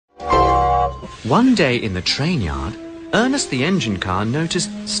One day in the train yard, Ernest the engine car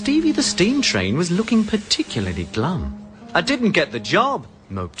noticed Stevie the steam train was looking particularly glum. "I didn't get the job,"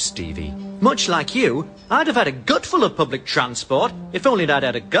 moped Stevie. "Much like you, I'd have had a gut full of public transport if only I'd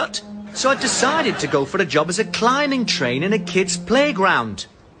had a gut. So I decided to go for a job as a climbing train in a kid's playground."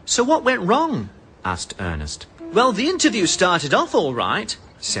 "So what went wrong?" asked Ernest. "Well, the interview started off all right,"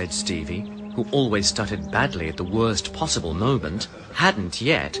 said Stevie, who always stuttered badly at the worst possible moment, hadn't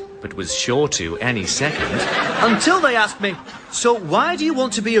yet, but was sure to any second, until they asked me, "So why do you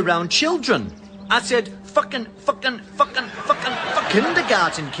want to be around children?" I said, fucking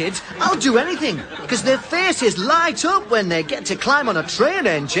kindergarten kids, I'll do anything, because their faces light up when they get to climb on a train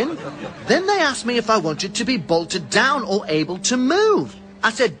engine. Then they asked me if I wanted to be bolted down or able to move.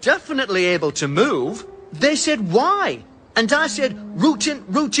 I said, definitely able to move. They said, why? And I said,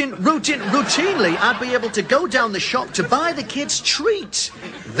 routinely, I'd be able to go down the shop to buy the kids treats.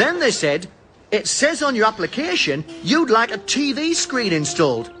 Then they said, it says on your application you'd like a TV screen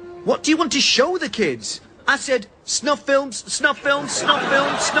installed. What do you want to show the kids? I said, snuff films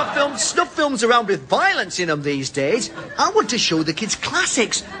around with violence in them these days. I want to show the kids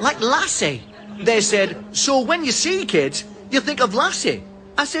classics, like Lassie. They said, so when you see kids, you think of Lassie.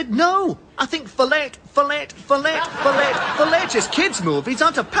 I said, no, I think for latest kids' movies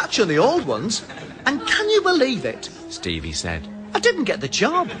aren't a patch on the old ones. And can you believe it? Stevie said. I didn't get the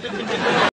job.